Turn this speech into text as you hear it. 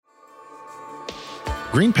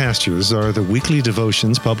Green Pastures are the weekly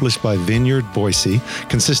devotions published by Vineyard Boise,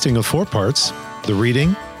 consisting of 4 parts: the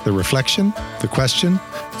reading, the reflection, the question,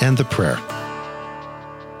 and the prayer.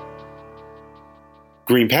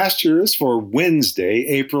 Green Pastures for Wednesday,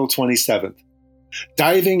 April 27th.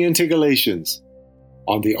 Diving into Galatians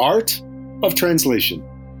on the art of translation.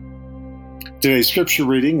 Today's scripture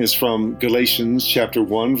reading is from Galatians chapter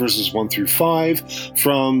 1, verses 1 through 5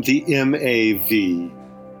 from the MAV,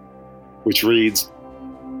 which reads,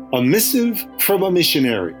 "A missive from a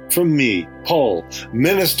missionary, from me, Paul,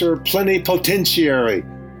 minister plenipotentiary."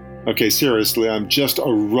 Okay, seriously, I'm just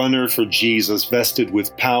a runner for Jesus, vested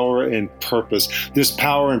with power and purpose. This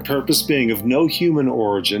power and purpose being of no human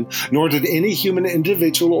origin, nor did any human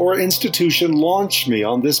individual or institution launch me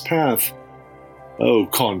on this path. Au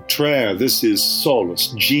contraire, this is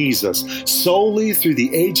solus, Jesus, solely through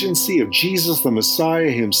the agency of Jesus the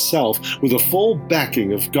Messiah himself, with the full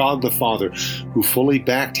backing of God the Father, who fully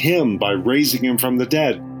backed him by raising him from the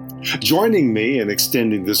dead. Joining me in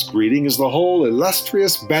extending this greeting is the whole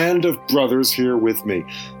illustrious band of brothers here with me,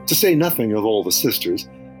 to say nothing of all the sisters.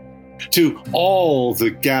 To all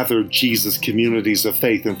the gathered Jesus communities of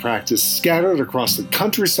faith and practice scattered across the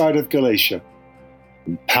countryside of Galatia,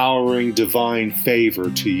 empowering divine favor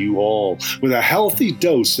to you all, with a healthy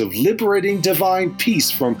dose of liberating divine peace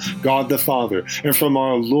from God the Father and from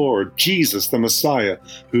our Lord Jesus the Messiah,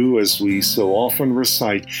 who, as we so often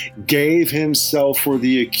recite, gave himself for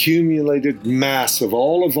the accumulated mass of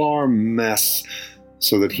all of our mess,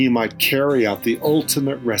 so that he might carry out the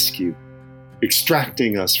ultimate rescue,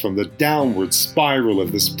 extracting us from the downward spiral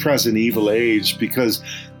of this present evil age, because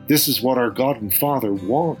this is what our God and Father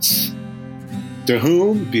wants. To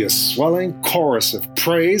whom be a swelling chorus of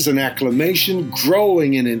praise and acclamation,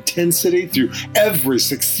 growing in intensity through every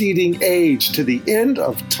succeeding age to the end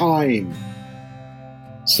of time.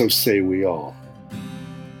 So say we all.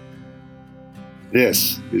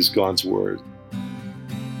 This is God's Word.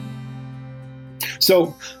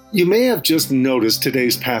 So, you may have just noticed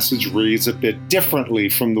today's passage reads a bit differently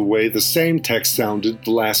from the way the same text sounded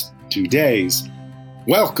the last 2 days.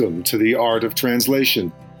 Welcome to the art of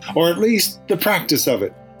translation. Or at least the practice of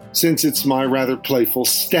it, since it's my rather playful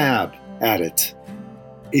stab at it.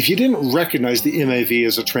 If you didn't recognize the MAV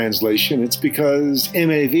as a translation, it's because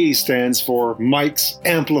MAV stands for Mike's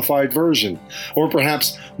Amplified Version, or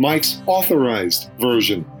perhaps Mike's Authorized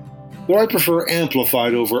Version. Though I prefer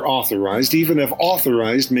amplified over authorized, even if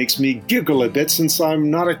authorized makes me giggle a bit since I'm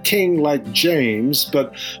not a king like James,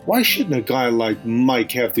 but why shouldn't a guy like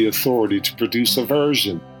Mike have the authority to produce a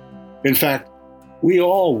version? In fact, we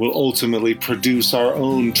all will ultimately produce our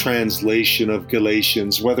own translation of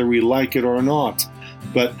Galatians, whether we like it or not.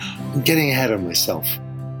 But I'm getting ahead of myself.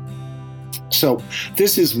 So,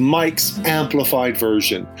 this is Mike's Amplified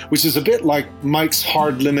Version, which is a bit like Mike's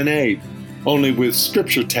Hard Lemonade, only with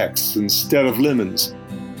scripture texts instead of lemons.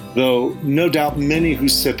 Though no doubt many who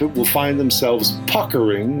sip it will find themselves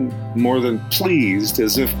puckering more than pleased,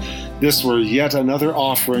 as if this were yet another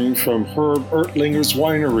offering from Herb Ertlinger's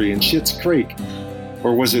winery in Schitt's Creek.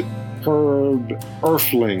 Or was it Herb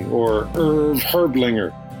Erfling or Irv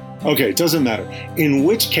Herblinger? Okay, it doesn't matter. In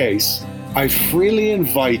which case, I freely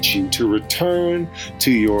invite you to return to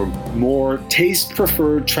your more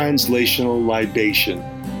taste-preferred translational libation.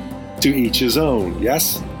 To each his own,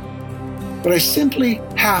 yes? But I simply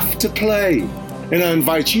have to play. And I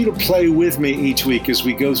invite you to play with me each week as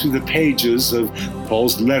we go through the pages of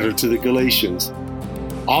Paul's letter to the Galatians.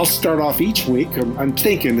 I'll start off each week. I'm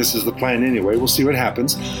thinking this is the plan anyway. We'll see what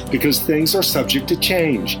happens, because things are subject to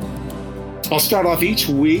change. I'll start off each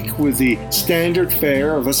week with the standard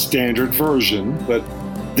fare of a standard version, but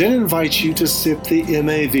then invite you to sip the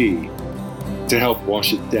MAV to help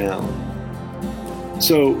wash it down.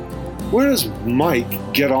 So, where does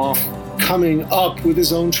Mike get off coming up with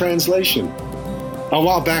his own translation? A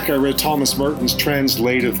while back, I read Thomas Merton's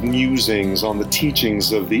translative musings on the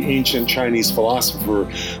teachings of the ancient Chinese philosopher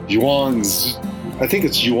Yuanzi. I think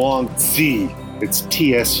it's Yuanzi. It's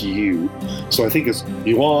TSU. So I think it's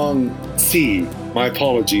Yuanzi. My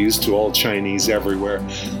apologies to all Chinese everywhere.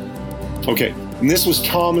 Okay, and this was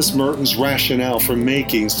Thomas Merton's rationale for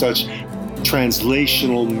making such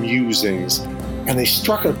translational musings, and they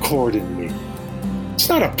struck a chord in me. It's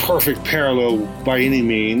not a perfect parallel by any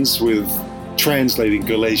means with translating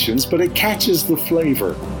Galatians, but it catches the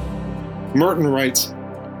flavor. Merton writes,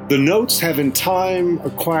 The notes have in time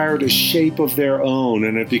acquired a shape of their own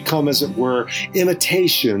and have become, as it were,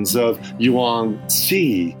 imitations of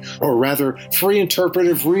Yuan-Zi, or rather free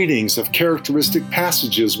interpretive readings of characteristic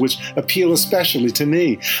passages which appeal especially to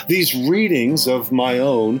me. These readings of my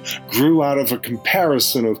own grew out of a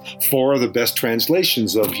comparison of 4 of the best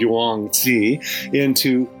translations of Yuan-Zi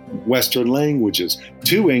into Western languages,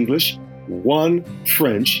 2 English, 1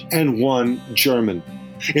 French, and 1 German.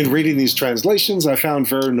 In reading these translations, I found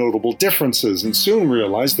very notable differences and soon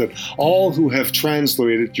realized that all who have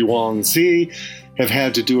translated Yuan-Zi have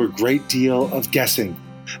had to do a great deal of guessing.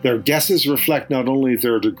 Their guesses reflect not only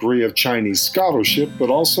their degree of Chinese scholarship,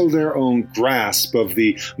 but also their own grasp of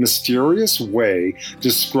the mysterious way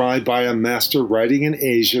described by a master writing in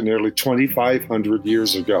Asia nearly 2,500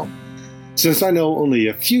 years ago. Since I know only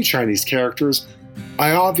a few Chinese characters,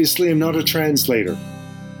 I obviously am not a translator.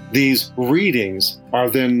 These readings are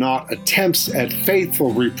then not attempts at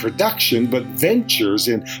faithful reproduction, but ventures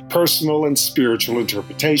in personal and spiritual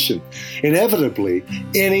interpretation. Inevitably,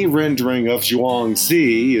 any rendering of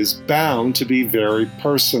Yuan-Zi is bound to be very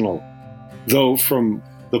personal. Though from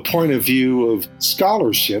the point of view of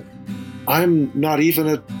scholarship, I'm not even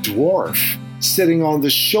a dwarf sitting on the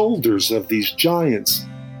shoulders of these giants.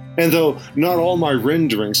 And though not all my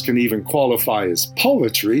renderings can even qualify as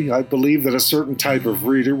poetry, I believe that a certain type of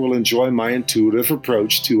reader will enjoy my intuitive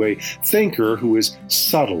approach to a thinker who is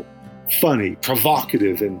subtle, funny,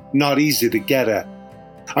 provocative, and not easy to get at.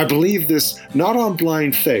 I believe this not on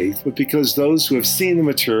blind faith, but because those who have seen the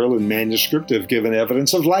material in manuscript have given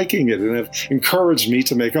evidence of liking it and have encouraged me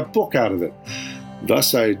to make a book out of it.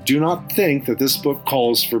 Thus, I do not think that this book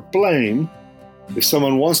calls for blame. If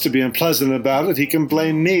someone wants to be unpleasant about it, he can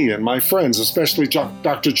blame me and my friends, especially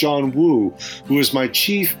Dr. John Wu, who is my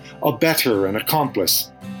chief abettor and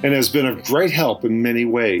accomplice, and has been of great help in many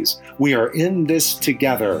ways. We are in this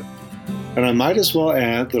together. And I might as well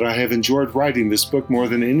add that I have enjoyed writing this book more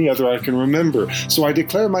than any other I can remember, so I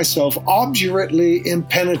declare myself obdurately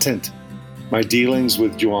impenitent. My dealings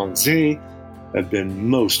with Yuan-Zi have been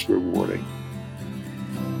most rewarding.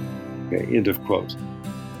 Okay, end of quote.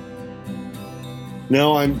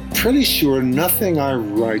 Now, I'm pretty sure nothing I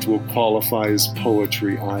write will qualify as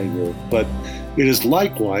poetry either, but it is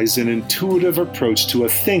likewise an intuitive approach to a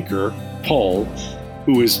thinker, Paul,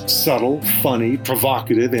 who is subtle, funny,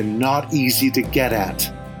 provocative, and not easy to get at.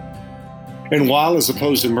 And while, as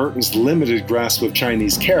opposed to Merton's limited grasp of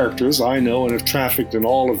Chinese characters, I know and have trafficked in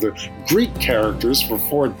all of the Greek characters for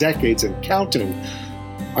 4 decades and counting,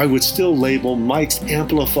 I would still label Mike's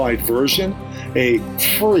amplified version a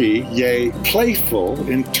free, yea, playful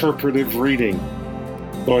interpretive reading.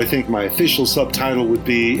 Though I think my official subtitle would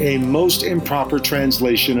be a most improper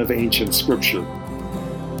translation of ancient scripture.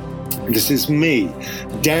 This is me,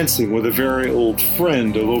 dancing with a very old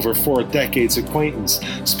friend of over 4 decades acquaintance,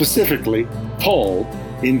 specifically Paul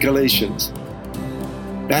in Galatians.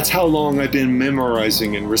 That's how long I've been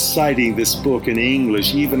memorizing and reciting this book in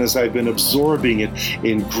English, even as I've been absorbing it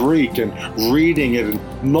in Greek and reading it in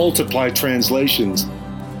multiplied translations.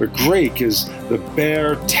 The Greek is the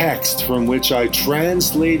bare text from which I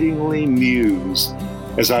translatingly muse,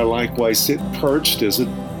 as I likewise sit perched as a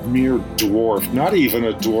mere dwarf, not even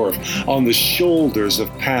a dwarf, on the shoulders of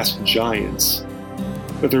past giants.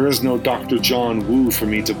 But there is no Dr. John Wu for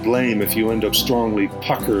me to blame if you end up strongly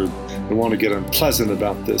puckered and want to get unpleasant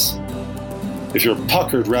about this. If you're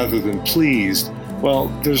puckered rather than pleased, well,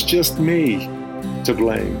 there's just me to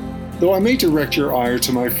blame. Though I may direct your ire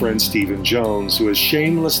to my friend Stephen Jones, who has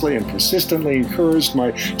shamelessly and persistently encouraged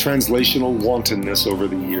my translational wantonness over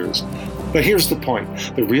the years. But here's the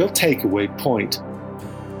point, the real takeaway point.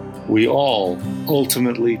 We all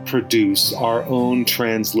ultimately produce our own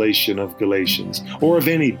translation of Galatians, or of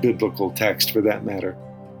any biblical text for that matter.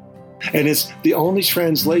 And it's the only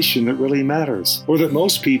translation that really matters, or that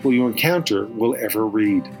most people you encounter will ever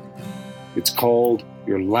read. It's called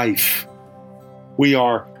your life. We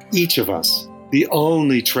are, each of us, the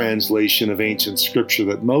only translation of ancient scripture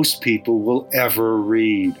that most people will ever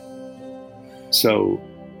read. So,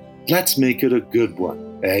 let's make it a good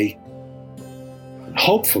one, eh? And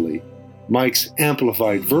hopefully, Mike's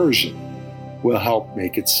amplified version will help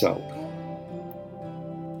make it so.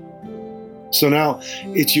 So now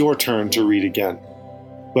it's your turn to read again.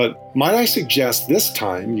 But might I suggest this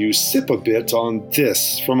time you sip a bit on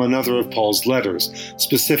this from another of Paul's letters,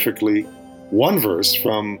 specifically one verse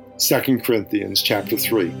from 2 Corinthians chapter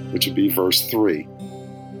 3, which would be verse 3.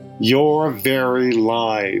 Your very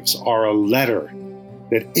lives are a letter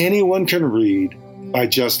that anyone can read by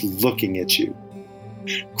just looking at you.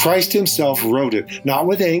 Christ himself wrote it, not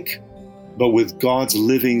with ink, but with God's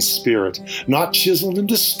living Spirit, not chiseled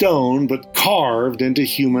into stone, but carved into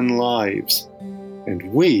human lives.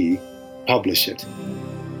 And we publish it.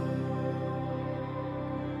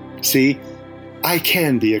 See, I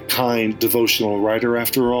can be a kind devotional writer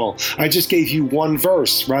after all. I just gave you one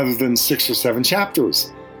verse rather than 6 or 7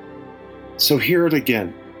 chapters. So hear it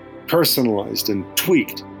again, personalized and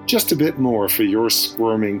tweaked just a bit more for your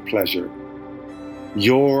squirming pleasure.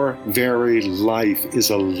 Your very life is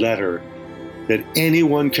a letter that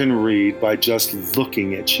anyone can read by just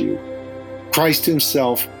looking at you. Christ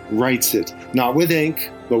himself writes it, not with ink,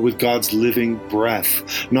 but with God's living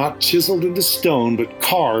breath, not chiseled into stone, but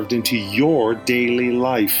carved into your daily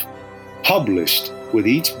life, published with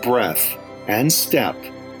each breath and step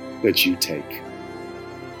that you take.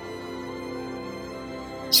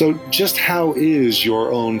 So just how is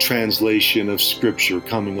your own translation of Scripture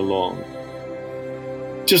coming along?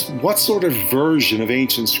 Just what sort of version of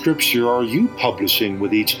ancient Scripture are you publishing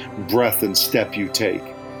with each breath and step you take?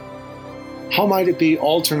 How might it be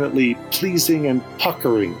alternately pleasing and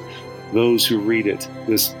puckering those who read it,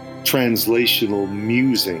 this translational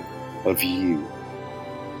musing of you?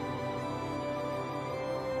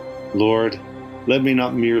 Lord, let me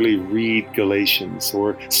not merely read Galatians,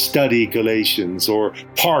 or study Galatians, or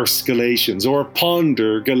parse Galatians, or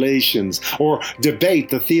ponder Galatians, or debate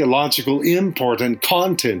the theological import and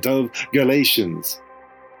content of Galatians.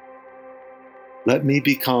 Let me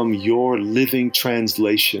become your living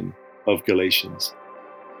translation of Galatians,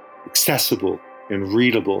 accessible and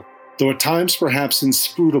readable, though at times perhaps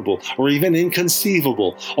inscrutable or even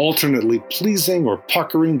inconceivable, alternately pleasing or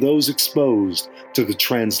puckering those exposed to the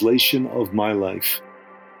translation of my life.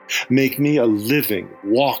 Make me a living,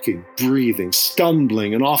 walking, breathing,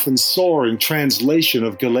 stumbling, and often soaring translation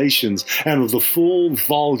of Galatians and of the full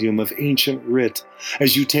volume of ancient writ,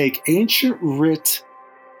 as you take ancient writ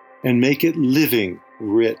and make it living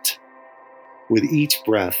writ with each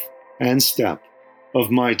breath and step of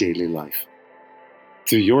my daily life,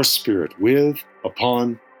 through your Spirit with,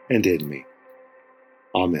 upon, and in me.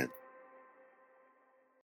 Amen.